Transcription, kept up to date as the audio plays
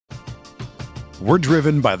We're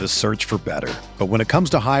driven by the search for better. But when it comes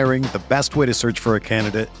to hiring, the best way to search for a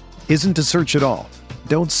candidate isn't to search at all.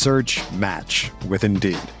 Don't search, match with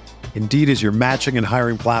Indeed. Indeed is your matching and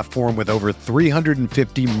hiring platform with over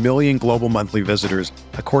 350 million global monthly visitors,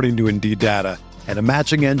 according to Indeed data, and a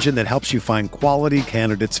matching engine that helps you find quality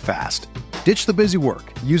candidates fast. Ditch the busy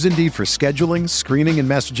work. Use Indeed for scheduling, screening, and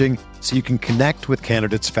messaging so you can connect with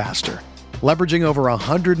candidates faster. Leveraging over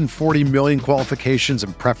 140 million qualifications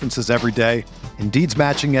and preferences every day, Indeed's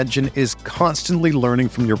matching engine is constantly learning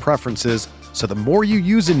from your preferences, so the more you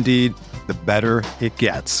use Indeed, the better it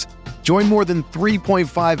gets. Join more than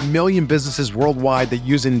 3.5 million businesses worldwide that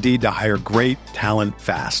use Indeed to hire great talent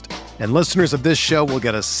fast. And listeners of this show will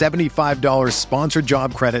get a $75 sponsored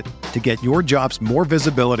job credit to get your jobs more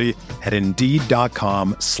visibility at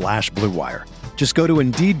Indeed.com/Blue Wire. Just go to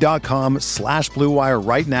Indeed.com/Blue Wire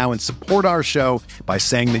right now and support our show by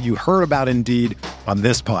saying that you heard about Indeed on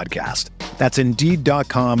this podcast. That's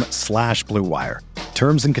Indeed.com/Blue Wire.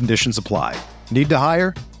 Terms and conditions apply. Need to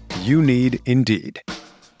hire? You need Indeed.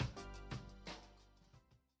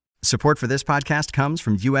 Support for this podcast comes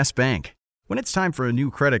from U.S. Bank. When it's time for a new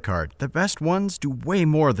credit card, the best ones do way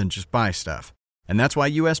more than just buy stuff. And that's why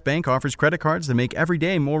U.S. Bank offers credit cards that make every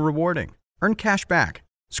day more rewarding. Earn cash back,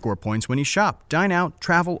 score points when you shop, dine out,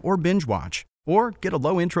 travel, or binge watch, or get a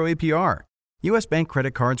low intro APR. U.S. Bank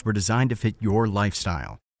credit cards were designed to fit your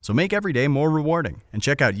lifestyle. So make every day more rewarding and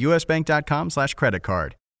check out usbank.com/credit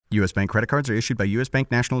card. U.S. Bank credit cards are issued by U.S. Bank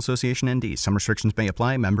National Association ND. Some restrictions may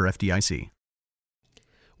apply. Member FDIC.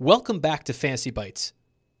 Welcome back to Fantasy Bites.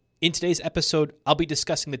 In today's episode, I'll be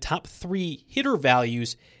discussing the top 3 hitter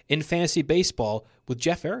values in fantasy baseball with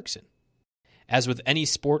Jeff Erickson. As with any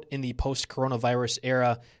sport in the post-coronavirus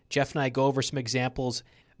era, Jeff and I go over some examples,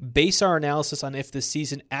 base our analysis on if this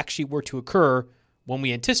season actually were to occur when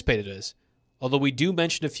we anticipate it is. Although we do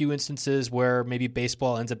mention a few instances where maybe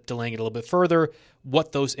baseball ends up delaying it a little bit further,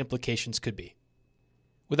 what those implications could be.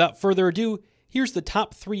 Without further ado, here's the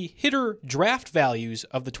top 3 hitter draft values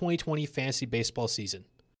of the 2020 fantasy baseball season.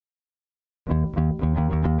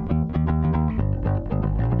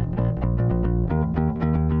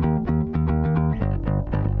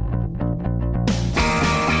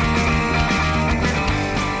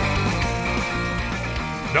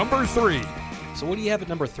 Number 3. So what do you have at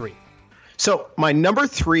number 3? So my number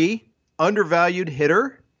 3 undervalued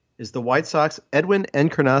hitter is the White Sox, Edwin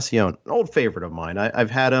Encarnacion, an old favorite of mine. I've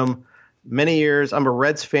had him many years. I'm a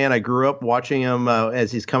Reds fan. I grew up watching him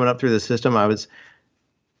as he's coming up through the system. I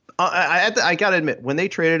got to admit, when they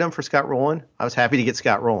traded him for Scott Rowland, I was happy to get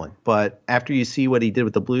Scott Rowland. But after you see what he did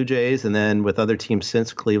with the Blue Jays and then with other teams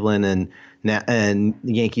since Cleveland and the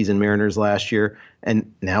Yankees and Mariners last year,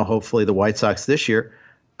 and now hopefully the White Sox this year,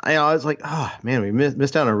 I was like, oh, man, we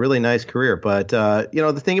missed out on a really nice career. But,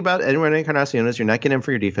 the thing about Edwin Encarnacion is you're not getting him for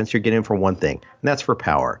your defense. You're getting him for one thing, and that's for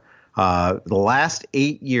power. The last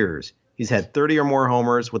 8 years, he's had 30 or more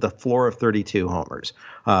homers with a floor of 32 homers.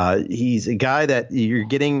 He's a guy that you're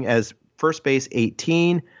getting as first base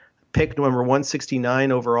 18, picked number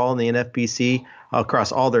 169 overall in the NFBC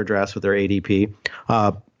across all their drafts with their ADP.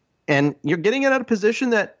 And you're getting it at a position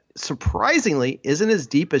that surprisingly isn't as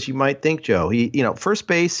deep as you might think, Joe. First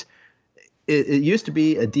base, it used to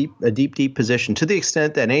be a deep position to the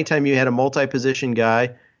extent that anytime you had a multi-position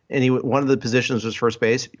guy and one of the positions was first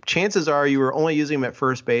base, chances are you were only using him at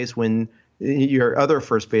first base when your other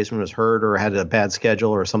first baseman was hurt or had a bad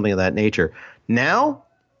schedule or something of that nature. Now,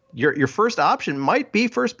 your first option might be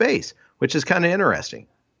first base, which is kind of interesting.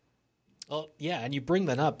 Well, yeah, and you bring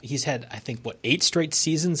that up. He's had, I think, 8 straight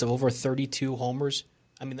seasons of over 32 homers.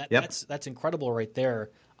 I mean, that's incredible right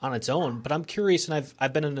there on its own. But I'm curious, and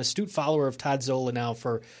I've been an astute follower of Todd Zola now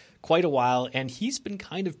for quite a while, and he's been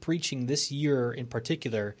kind of preaching this year in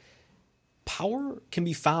particular, power can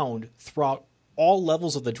be found throughout all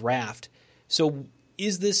levels of the draft. So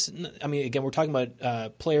is this – I mean, again, we're talking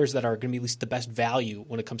about players that are going to be at least the best value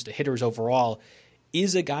when it comes to hitters overall.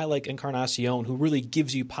 Is a guy like Encarnacion, who really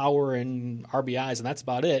gives you power and RBIs, and that's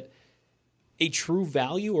about it, a true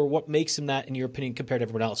value, or what makes him that, in your opinion, compared to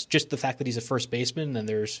everyone else? Just the fact that he's a first baseman and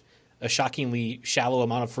there's a shockingly shallow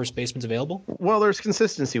amount of first basemen available? Well, there's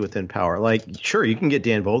consistency within power. Like, sure, you can get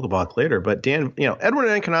Dan Vogelbach later, but Edwin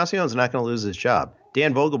Encarnacion is not going to lose his job.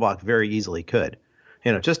 Dan Vogelbach very easily could.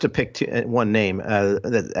 Just to pick one name out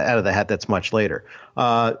of the hat that's much later.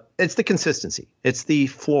 It's the consistency. It's the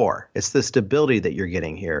floor. It's the stability that you're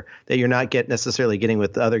getting here that you're not necessarily getting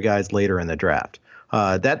with the other guys later in the draft.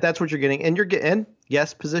 That's what you're getting. And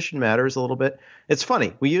yes, position matters a little bit. It's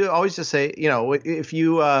funny. We always just say, if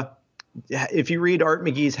you read Art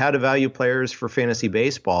McGee's How to Value Players for Fantasy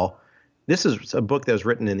Baseball, this is a book that was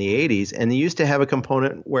written in the 80s, and they used to have a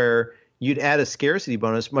component where you'd add a scarcity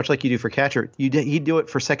bonus, much like you do for catcher. He'd do it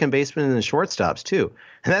for second baseman and shortstops too.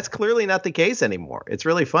 And that's clearly not the case anymore. It's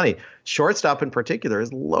really funny. Shortstop in particular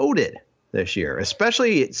is loaded this year,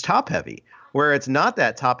 especially it's top heavy, where it's not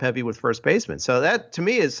that top heavy with first baseman. So that to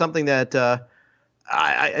me is something that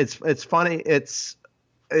it's funny. It's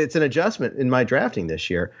an adjustment in my drafting this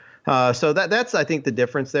year. So that's I think the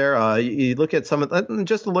difference there. You look at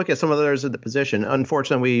just to look at some of the others of the position.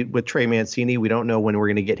 Unfortunately, with Trey Mancini, we don't know when we're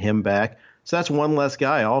going to get him back. So that's one less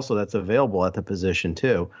guy also that's available at the position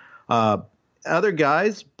too. Other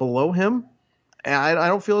guys below him, I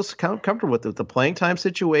don't feel as comfortable with the playing time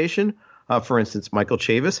situation. For instance, Michael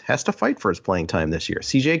Chavis has to fight for his playing time this year.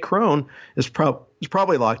 C.J. Cron is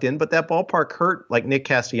probably locked in, but that ballpark hurt like Nick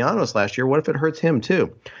Castellanos last year. What if it hurts him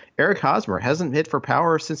too? Eric Hosmer hasn't hit for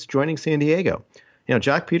power since joining San Diego.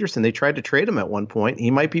 Jock Peterson, they tried to trade him at one point.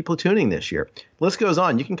 He might be platooning this year. The list goes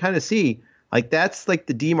on. You can kind of see that's like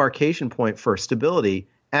the demarcation point for stability.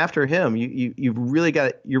 After him, you're really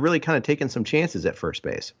kind of taking some chances at first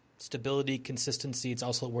base. Stability, consistency. It's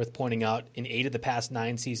also worth pointing out in 8 of the past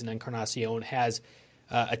 9 seasons, Encarnacion has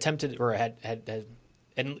attempted or had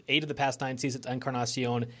in 8 of the past 9 seasons,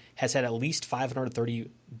 Encarnacion has had at least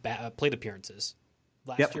 530 plate appearances.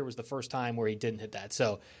 Last year was the first time where he didn't hit that.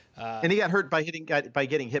 So, and he got hurt by getting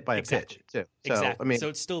hit by a pitch too. So, exactly. So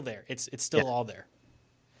it's still there. It's still all there.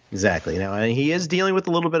 Exactly. Now, and he is dealing with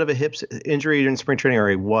a little bit of a hip injury in spring training, or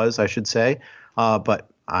he was, I should say. But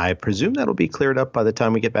I presume that'll be cleared up by the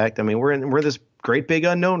time we get back. I mean, we're this great big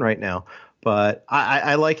unknown right now. But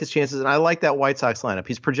I like his chances, and I like that White Sox lineup.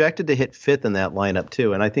 He's projected to hit 5th in that lineup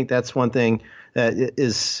too, and I think that's one thing that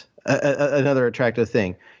is another attractive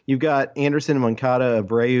thing. You've got Anderson, Moncada,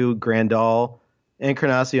 Abreu, Grandal,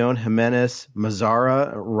 Encarnacion, Jimenez,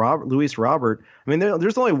 Mazzara, Luis Robert. I mean,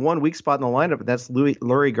 there's only one weak spot in the lineup, and that's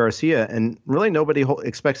Lurie Garcia, and really nobody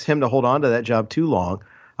expects him to hold on to that job too long.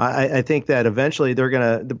 I think that eventually they're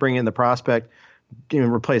going to bring in the prospect,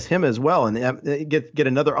 replace him as well, and get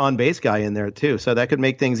another on-base guy in there too. So that could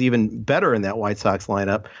make things even better in that White Sox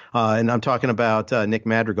lineup. And I'm talking about Nick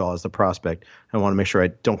Madrigal as the prospect. I want to make sure I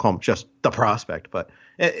don't call him just the prospect. But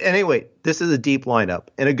anyway, this is a deep lineup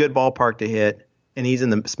and a good ballpark to hit, and he's in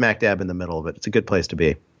the smack dab in the middle of it. It's a good place to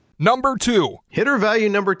be. Number 2. Hitter value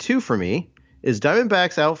number 2 for me is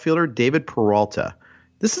Diamondbacks outfielder David Peralta.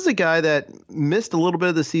 This is a guy that missed a little bit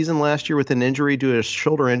of the season last year with an injury due to a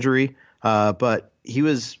shoulder injury. But he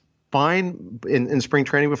was fine in spring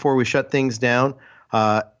training before we shut things down.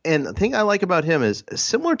 And the thing I like about him is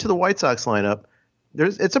similar to the White Sox lineup.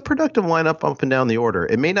 It's a productive lineup up and down the order.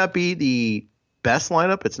 It may not be the best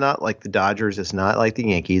lineup. It's not like the Dodgers. It's not like the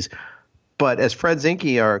Yankees. But as Fred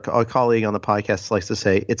Zinke, our colleague on the podcast, likes to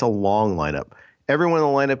say, it's a long lineup. Everyone in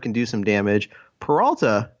the lineup can do some damage.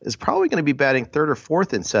 Peralta is probably going to be batting 3rd or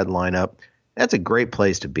 4th in said lineup. That's a great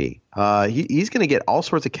place to be. He's going to get all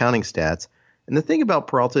sorts of counting stats. And the thing about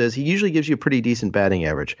Peralta is he usually gives you a pretty decent batting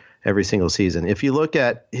average every single season. If you look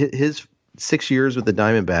at his 6 years with the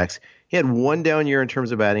Diamondbacks, he had one down year in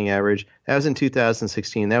terms of batting average. That was in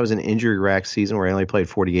 2016. That was an injury-racked season where he only played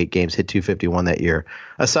 48 games, hit 251 that year.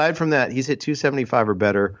 Aside from that, he's hit 275 or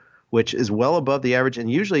better, which is well above the average,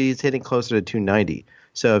 and usually he's hitting closer to 290.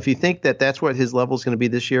 So if you think that that's what his level is going to be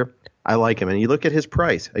this year, I like him. And you look at his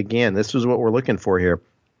price. Again, this is what we're looking for here.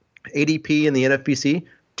 ADP in the NFBC,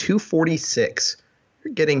 246.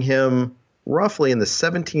 You're getting him roughly in the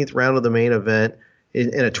 17th round of the main event.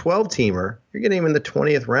 In a 12-teamer, you're getting him in the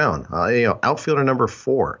 20th round. Outfielder number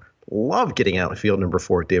 4. Love getting outfield number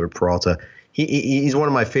 4 with David Peralta. He's one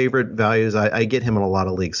of my favorite values. I get him in a lot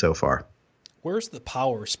of leagues so far. Where's the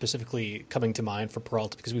power specifically coming to mind for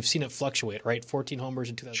Peralta? Because we've seen it fluctuate, right? 14 homers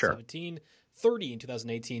in 2017, sure. 30 in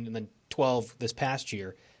 2018, and then 12 this past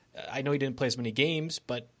year. I know he didn't play as many games,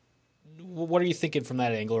 but what are you thinking from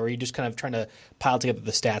that angle? Or are you just kind of trying to pile together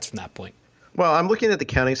the stats from that point? Well, I'm looking at the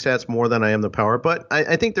counting stats more than I am the power, but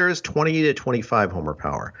I think there is 20 to 25 homer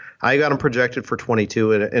power. I got him projected for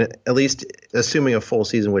 22, and at least assuming a full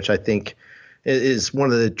season, which I think is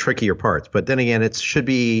one of the trickier parts. But then again, it should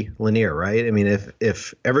be linear, right? I mean,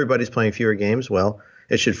 if everybody's playing fewer games, well,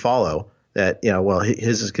 it should follow that,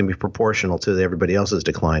 his is going to be proportional to everybody else's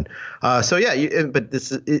decline. So yeah, but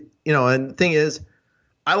this is, and the thing is,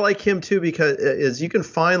 I like him too because you can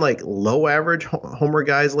find like low average homer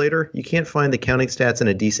guys later. You can't find the counting stats in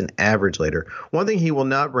a decent average later. One thing he will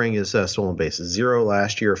not bring is stolen bases. 0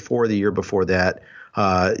 last year, 4 the year before that.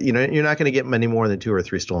 You're not going to get many more than 2 or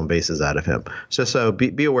 3 stolen bases out of him. So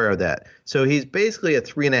be aware of that. So he's basically a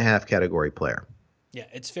 3.5 category player. Yeah,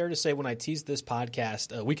 it's fair to say when I teased this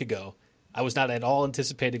podcast a week ago I was not at all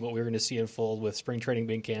anticipating what we were going to see unfold with spring training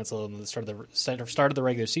being canceled and the start of the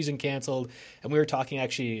regular season canceled. And we were talking,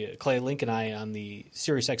 actually, Clay Link and I, on the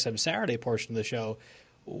SiriusXM Saturday portion of the show.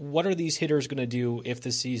 What are these hitters going to do if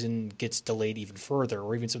the season gets delayed even further,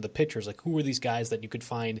 or even some of the pitchers? Like, who are these guys that you could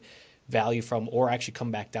find value from or actually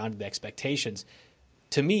come back down to the expectations?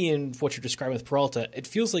 To me, and what you're describing with Peralta, it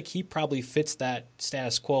feels like he probably fits that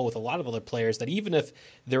status quo with a lot of other players, that even if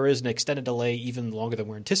there is an extended delay, even longer than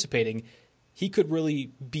we're anticipating, he could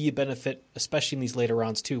really be a benefit, especially in these later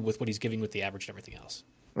rounds too, with what he's giving with the average and everything else.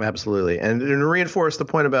 Absolutely. And to reinforce the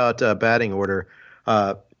point about batting order,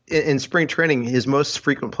 in spring training, his most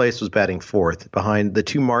frequent place was batting fourth behind the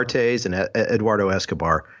two Martes and Eduardo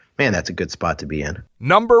Escobar. Man, that's a good spot to be in.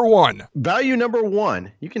 Number one. Value number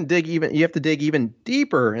one. You have to dig even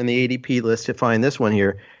deeper in the ADP list to find this one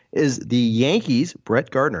here, is the Yankees,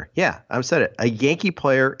 Brett Gardner. Yeah, I've said it. A Yankee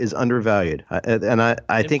player is undervalued. And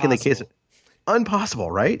I think in the case of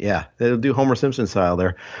impossible, right? Yeah, they'll do Homer Simpson style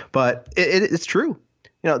there. But it's true.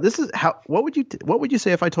 This is how. What would you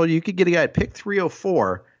say if I told you could get a guy at pick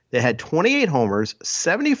 304 that had 28 homers,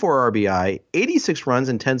 74 RBI, 86 runs,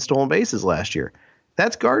 and 10 stolen bases last year?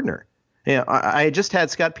 That's Gardner. I just had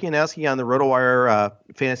Scott Pianowski on the RotoWire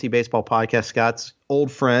Fantasy Baseball podcast. Scott's old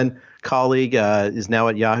friend, colleague, is now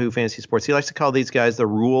at Yahoo Fantasy Sports. He likes to call these guys the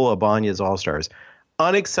Rule Ibanez All-Stars.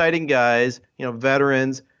 Unexciting guys,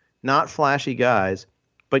 veterans, not flashy guys,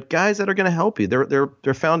 but guys that are going to help you.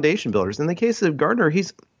 They're foundation builders. In the case of Gardner,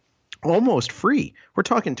 he's almost free. We're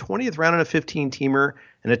talking 20th round in a 15-teamer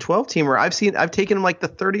and a 12-teamer. I've taken him like the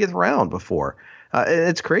 30th round before.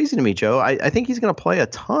 It's crazy to me, Joe. I think he's going to play a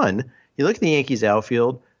ton. You look at the Yankees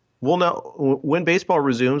outfield. We'll know when baseball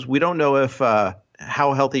resumes. We don't know if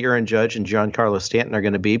how healthy Aaron Judge and Giancarlo Stanton are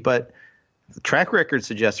going to be, but the track record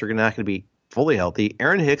suggests they're not going to be fully healthy.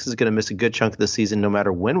 Aaron Hicks is going to miss a good chunk of the season no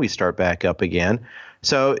matter when we start back up again.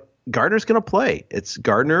 So Gardner's going to play. It's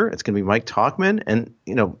Gardner. It's going to be Mike Tauchman. And,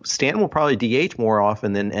 Stanton will probably DH more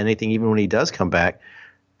often than anything, even when he does come back.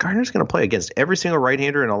 Gardner's going to play against every single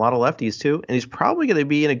right-hander and a lot of lefties too, and he's probably going to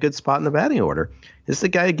be in a good spot in the batting order. This is the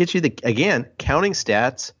guy who gets you, counting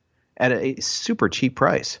stats at a super cheap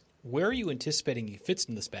price. Where are you anticipating he fits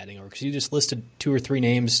in this batting order? Because you just listed 2 or 3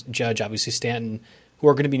 names, Judge, obviously Stanton, who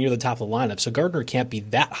are going to be near the top of the lineup. So Gardner can't be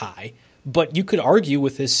that high. But you could argue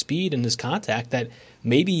with his speed and his contact that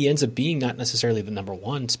maybe he ends up being not necessarily the number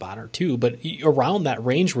 1 spot or 2, but around that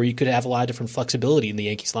range where you could have a lot of different flexibility in the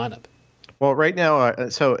Yankees lineup. Well, right now,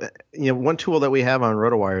 one tool that we have on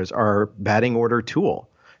RotoWire is our batting order tool.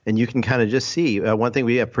 And you can kind of just see one thing.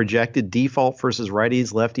 We have projected default versus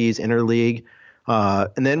righties, lefties, interleague.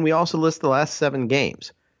 And then we also list the last 7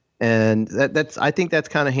 games. And I think that's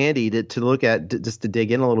kind of handy to look at, just to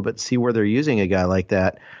dig in a little bit, see where they're using a guy like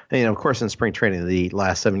that. And, of course, in spring training, the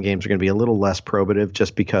last 7 games are going to be a little less probative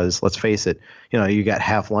just because, let's face it, you got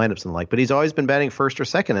half lineups and the like. But he's always been batting first or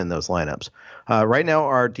second in those lineups. Right now,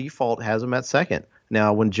 our default has him at second.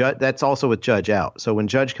 Now, that's also with Judge out. So when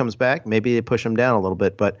Judge comes back, maybe they push him down a little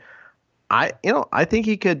bit. But I think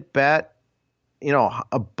he could bat,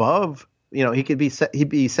 above. He'd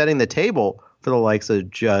be setting the table for the likes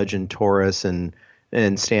of Judge and Torres and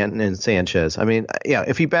Stanton and Sanchez. I mean, yeah,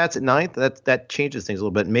 if he bats at 9th, that changes things a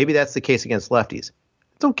little bit. Maybe that's the case against lefties.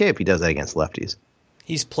 It's okay if he does that against lefties.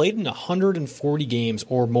 He's played in 140 games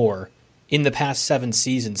or more in the past 7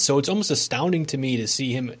 seasons, so it's almost astounding to me to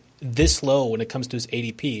see him this low when it comes to his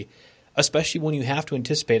ADP, especially when you have to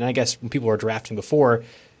anticipate, and I guess when people were drafting before,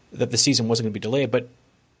 that the season wasn't going to be delayed, but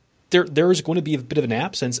there is going to be a bit of an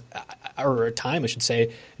absence, or a time, I should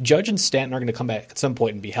say. Judge and Stanton are going to come back at some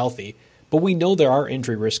point and be healthy, but we know there are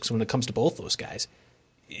injury risks when it comes to both those guys.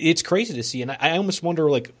 It's crazy to see, and I almost wonder,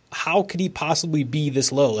 how could he possibly be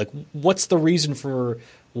this low? What's the reason for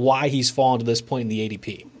why he's fallen to this point in the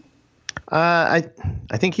ADP? I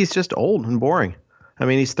think he's just old and boring. I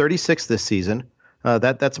mean, he's 36 this season.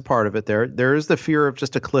 That's a part of it there. There is the fear of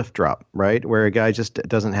just a cliff drop, right, where a guy just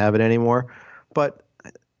doesn't have it anymore. But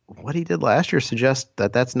what he did last year suggests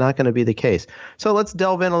that that's not going to be the case. So let's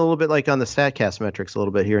delve in a little bit on the StatCast metrics a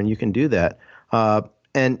little bit here, and you can do that.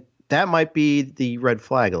 And that might be the red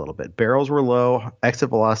flag a little bit. Barrels were low. Exit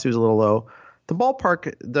velocity was a little low. The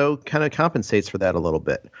ballpark, though, kind of compensates for that a little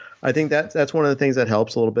bit. I think that's one of the things that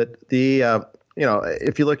helps a little bit.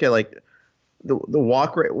 If you look at the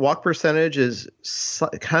walk percentage is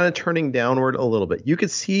kind of turning downward a little bit. You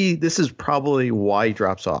could see this is probably why he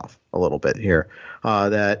drops off a little bit here.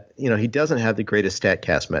 That he doesn't have the greatest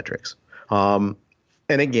StatCast metrics. And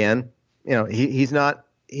again, he's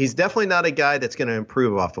definitely not a guy that's going to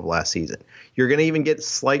improve off of last season. You're going to even get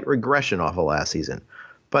slight regression off of last season.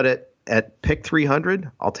 But at pick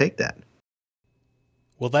 300, I'll take that.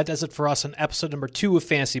 Well, that does it for us on episode number 2 of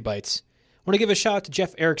Fantasy Bites. I want to give a shout out to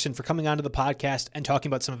Jeff Erickson for coming onto the podcast and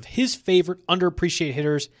talking about some of his favorite underappreciated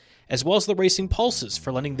hitters, as well as the Racing Pulses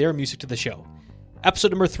for lending their music to the show.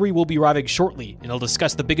 Episode number 3 will be arriving shortly, and it'll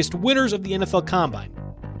discuss the biggest winners of the NFL Combine.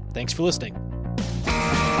 Thanks for listening.